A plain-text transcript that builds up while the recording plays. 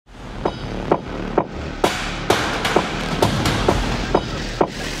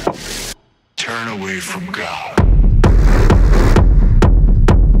turn away from God.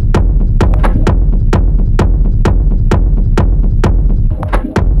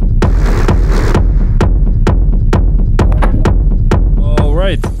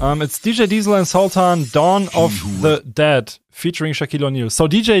 It's DJ Diesel and Soltan, Dawn of the Dead, featuring Shaquille O'Neal. So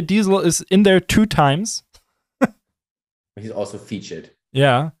DJ Diesel is in there 2 times. He's also featured.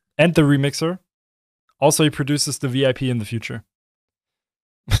 Yeah, and the remixer. Also, he produces the VIP in the future.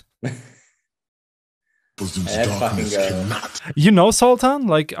 You know Soltan?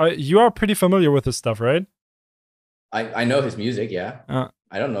 Like, you are pretty familiar with his stuff, right? I know his music, yeah.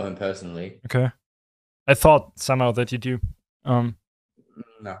 I don't know him personally. Okay. I thought somehow that you do.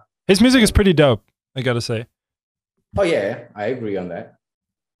 No. His music is pretty dope, I gotta say. Oh yeah, I agree on that.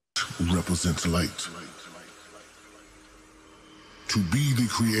 Represents light. To be the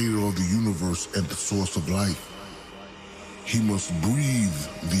creator of the universe and the source of life, he must breathe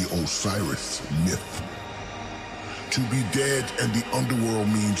the Osiris myth. To be dead and the underworld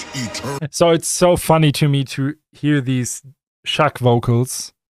means eternal. So it's so funny to me to hear these Shaq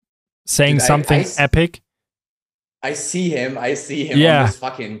vocals saying something epic. I see him on this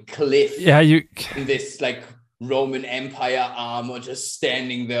fucking cliff. Yeah, in this like Roman Empire armor, just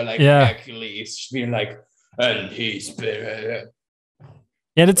standing there like Hercules, being like, and he's been.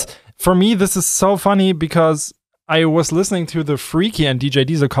 Yeah, it's for me. This is so funny because I was listening to the Freaky and DJ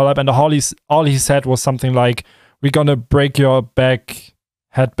Diesel collab, and all he said was something like, "We're gonna break your back,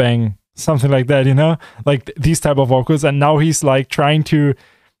 headbang," something like that. You know, like these type of vocals. And now he's like trying to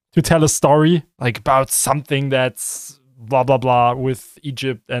tell a story like about something that's blah blah blah with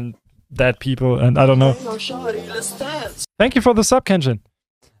Egypt and dead people, and I don't know. Thank you for the sub, Kenshin.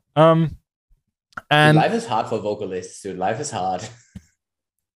 And dude, life is hard for vocalists, dude. Life is hard.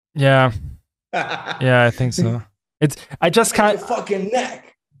 Yeah, yeah, I think so. I just can't. Your fucking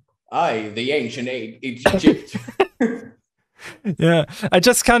neck. The ancient Egypt. Yeah, I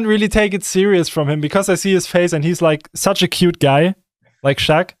just can't really take it serious from him because I see his face and he's like such a cute guy, like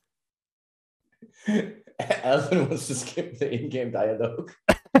Shaq. Alvin wants to skip the in-game dialogue.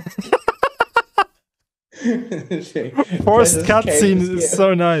 Forced cutscene is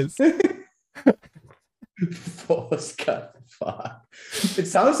so nice. Forced cut. Fuck. It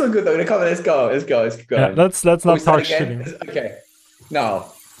sounds so good though. Come on, let's go. Yeah, let's not talk shit. Okay.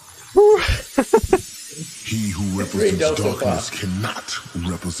 No. He who represents darkness cannot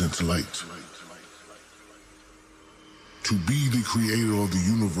represent light. To be the creator of the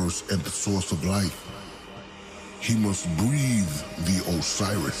universe and the source of life, he must breathe the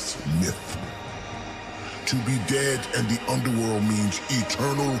Osiris myth. To be dead and the underworld means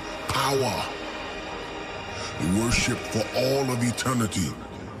eternal power. Worship for all of eternity.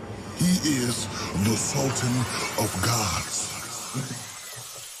 He is the Sultan of gods.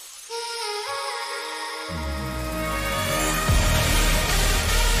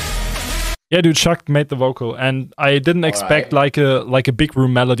 Yeah, dude, Chuck made the vocal, and I didn't expect like a big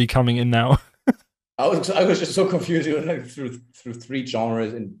room melody coming in now. I was just so confused like, through 3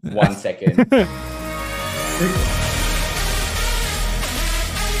 genres in 1 second.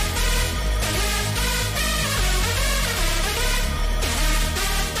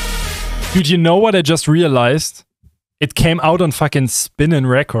 Dude, you know what I just realized? It came out on fucking Spinnin'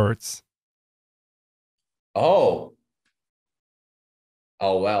 Records. Oh.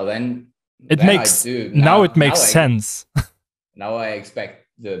 Oh well, then. It makes sense. Now I expect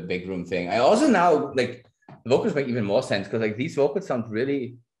the big room thing. I also now like the vocals make even more sense because like these vocals sound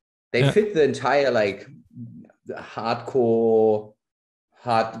really they fit the entire like the hardcore,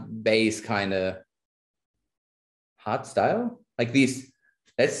 hard bass kind of hard style. Like these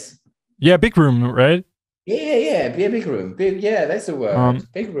big room, right? Yeah, big room. That's the word.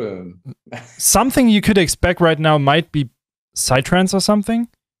 Big room. Something you could expect right now might be psytrance or something.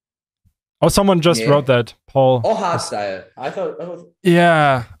 Oh, someone just wrote that, Paul. Or hardstyle. I thought.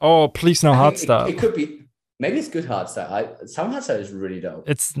 Yeah. Oh, please no hardstyle. It could be. Maybe it's good hardstyle. Some hardstyle is really dope.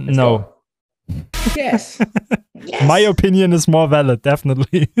 Let's no. Yes. Yes. My opinion is more valid,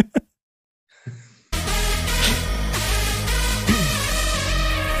 definitely.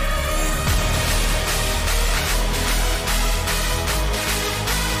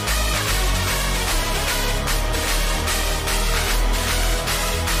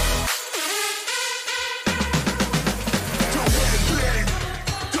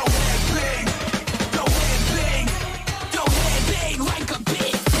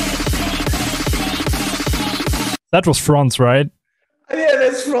 That was Franz, right? Yeah,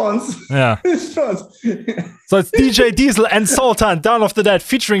 that's Franz. Yeah. It's Franz. So it's DJ Diesel and Soltan, Dawn of the Dead,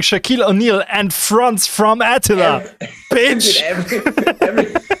 featuring Shaquille O'Neal and Franz from Attila. Bitch!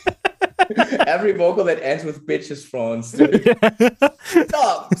 Every vocal that ends with bitch is France. Dude.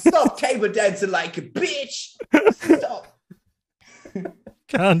 Stop table dancing like a bitch. Stop.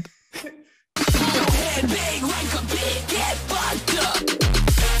 Can't.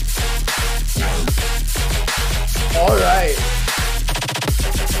 All right.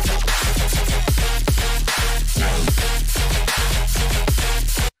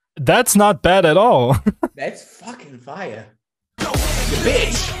 That's not bad at all. That's fucking fire.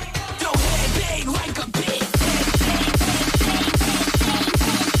 Bitch.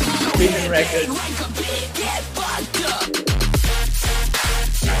 Spinning record.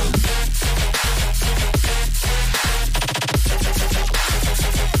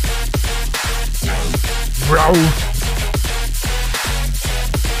 Bro.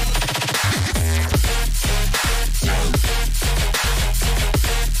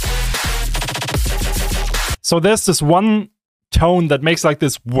 So there's this one tone that makes like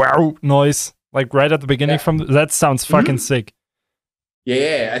this wow noise, like right at the beginning. That sounds fucking sick.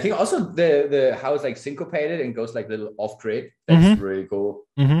 Yeah, I think also the how it's like syncopated and goes like little off grid. That's really cool.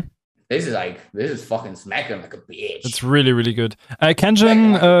 This is fucking smacking like a bitch. It's really, really good.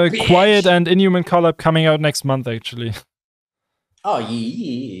 Kenshin, QOIET and INHUMAN collab coming out next month, actually. Oh,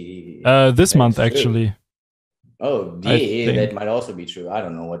 yeah. This month, actually. Oh, yeah, that might also be true. I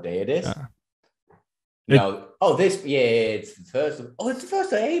don't know what day it is. No. It's the first. It's the 1st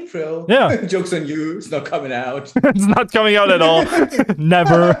of April. Yeah. Joke's on you. It's not coming out. It's not coming out at all.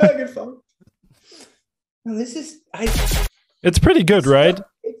 Never. This is. It's pretty good, right?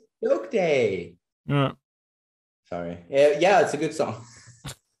 It's Joke Day. Yeah. Sorry. Yeah, it's a good song.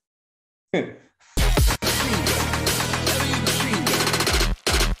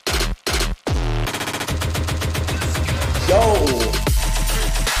 Yo.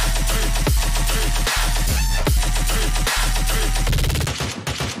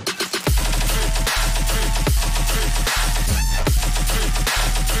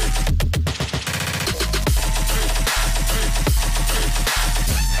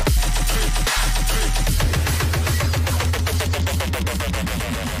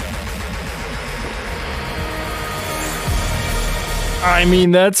 I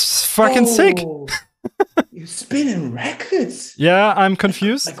mean, that's fucking sick. You're spinning records. Yeah, I'm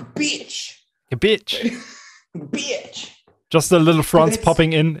confused. Like a bitch. A bitch. Bitch. Just a little fronts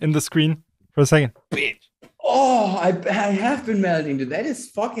popping in the screen for a second. Bitch. Oh, I have been melting, dude. That is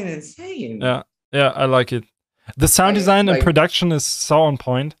fucking insane. Yeah, I like it. The sound design and production is so on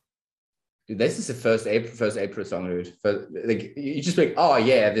point. Dude, this is the first April song, dude. Like you just like, oh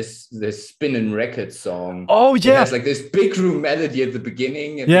yeah, this spinning record song. Oh yeah, it has like this big room melody at the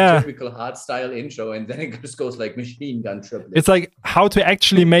beginning and the typical hardstyle intro, and then it just goes like machine gun triple. It's like how to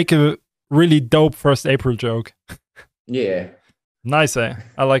actually make a really dope 1st April joke. Yeah, nice, I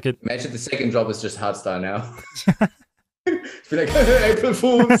like it. Imagine the second drop is just hardstyle now. Be like April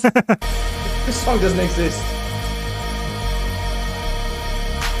Fools. This song doesn't exist.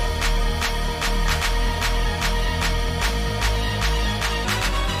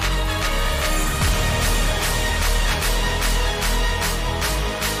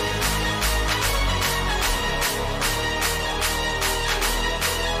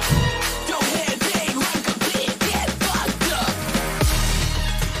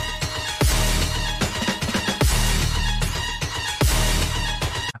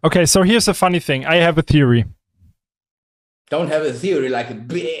 Okay, so here's a funny thing. I have a theory. Don't have a theory like a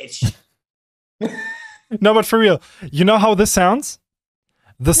bitch. No, but for real. You know how this sounds?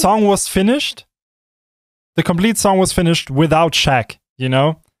 The song was finished. The complete song was finished without Shaq, you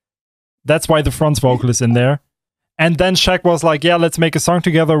know? That's why the front's vocal is in there. And then Shaq was like, yeah, let's make a song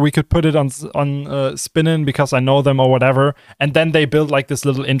together. We could put it on Spinnin' because I know them or whatever. And then they built like this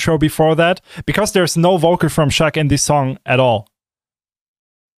little intro before that. Because there's no vocal from Shaq in this song at all.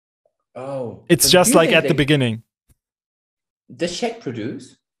 Oh. It's just like at the beginning. Does Shaq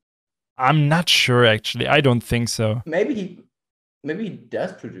produce? I'm not sure, actually. I don't think so. Maybe he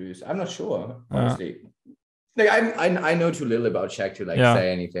does produce. I'm not sure, honestly. Like I know too little about Shaq to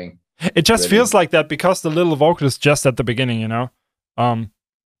say anything. It just feels like that because the little vocal is just at the beginning, you know?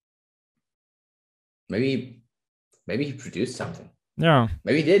 Maybe he produced something. Yeah.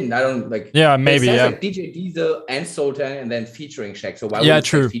 Maybe he didn't. I don't like. Yeah, maybe. It says yeah. like DJ Diesel and Soltan and then featuring Shaq. So why would it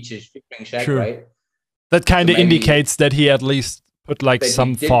say featuring Shaq, right? That kind of indicates that he at least put like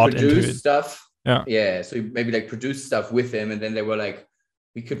some thought into it. Stuff. Yeah. Yeah. So maybe like produced stuff with him, and then they were like,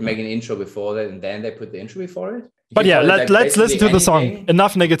 we could make an intro before that, and then they put the intro before it. But yeah, let's listen to the song.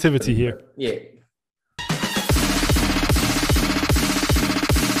 Enough negativity here. Yeah.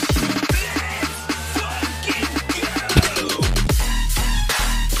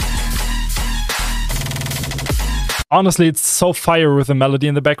 honestly, it's so fire with the melody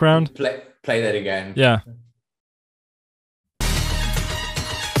in the background. Play that again. Yeah.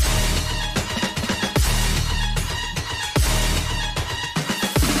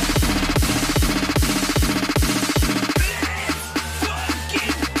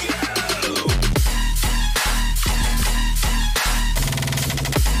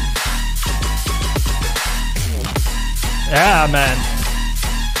 Yeah, man.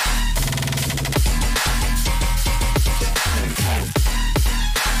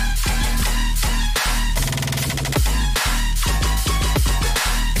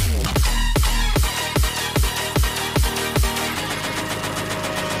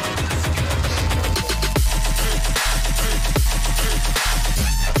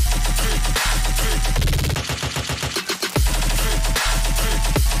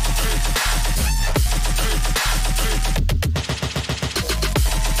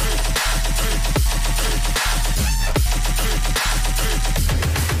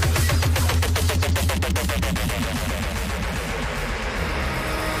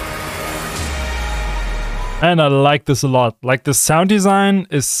 And I like this a lot. Like the sound design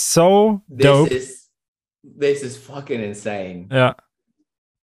is so dope. This is fucking insane. Yeah.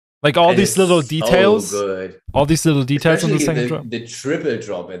 Like all these little details. So good. All these little details on the second drop. The triple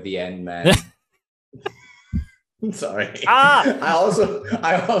drop at the end, man. Sorry. Ah!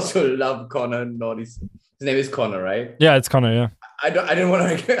 I also love Connor Nordy's. His name is Connor, right? Yeah, it's Connor, yeah. I didn't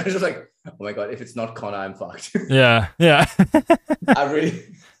want to. I was just like, oh my god, if it's not Connor, I'm fucked. Yeah. I really.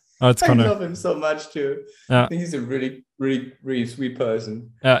 Oh, it's Connor. I love him so much too. Yeah. I think he's a really, really, really sweet person.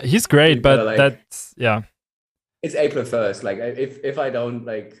 Yeah, he's great, but like, that's It's April 1st. Like, if I don't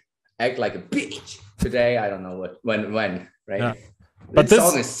like act like a bitch today, I don't know when, right? Yeah. But this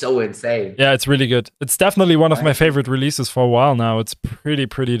song is so insane. Yeah, it's really good. It's definitely one of my favorite releases for a while now. It's pretty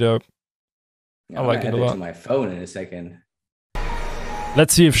dope. Yeah, I like it a lot. To my phone in a second.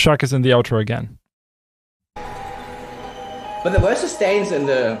 Let's see if Shock is in the outro again. But there were sustains in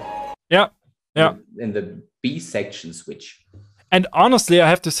the in the B section switch. And honestly, I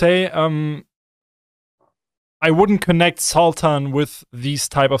have to say, I wouldn't connect Soltan with these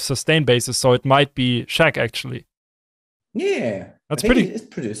type of sustain basses, so it might be Shaq actually. Yeah, that's pretty. It's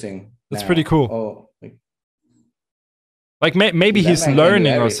producing. That's pretty cool. Oh, like maybe he's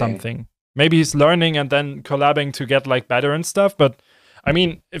learning or something. Maybe he's learning and then collabing to get like better and stuff. But I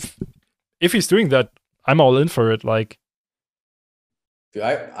mean, if he's doing that, I'm all in for it. Like,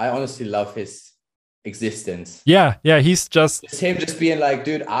 I honestly love his existence. Yeah, he's just... It's him just being like,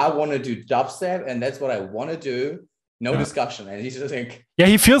 dude, I want to do dubstep and that's what I want to do. No discussion. And he's just like... Yeah,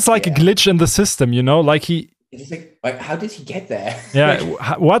 he feels like a glitch in the system, you know? Like He's like, how did he get there? Yeah,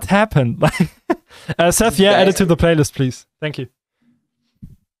 what happened? Seth, add it to the playlist, please. Thank you.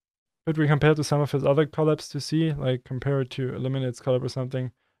 Could we compare to some of his other collabs to see? Like, compare it to Eliminate's collab or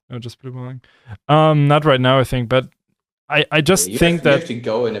something? No, just Blue Balling. Not right now, I think, but I just think that... You have to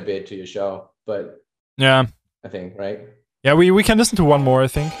go in a bit to your show, but... Yeah. I think, right? Yeah, we can listen to one more, I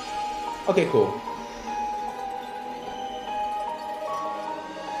think. Okay, cool.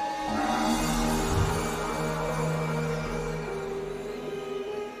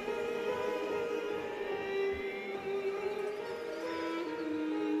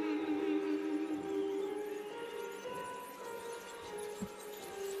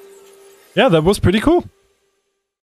 Yeah, that was pretty cool.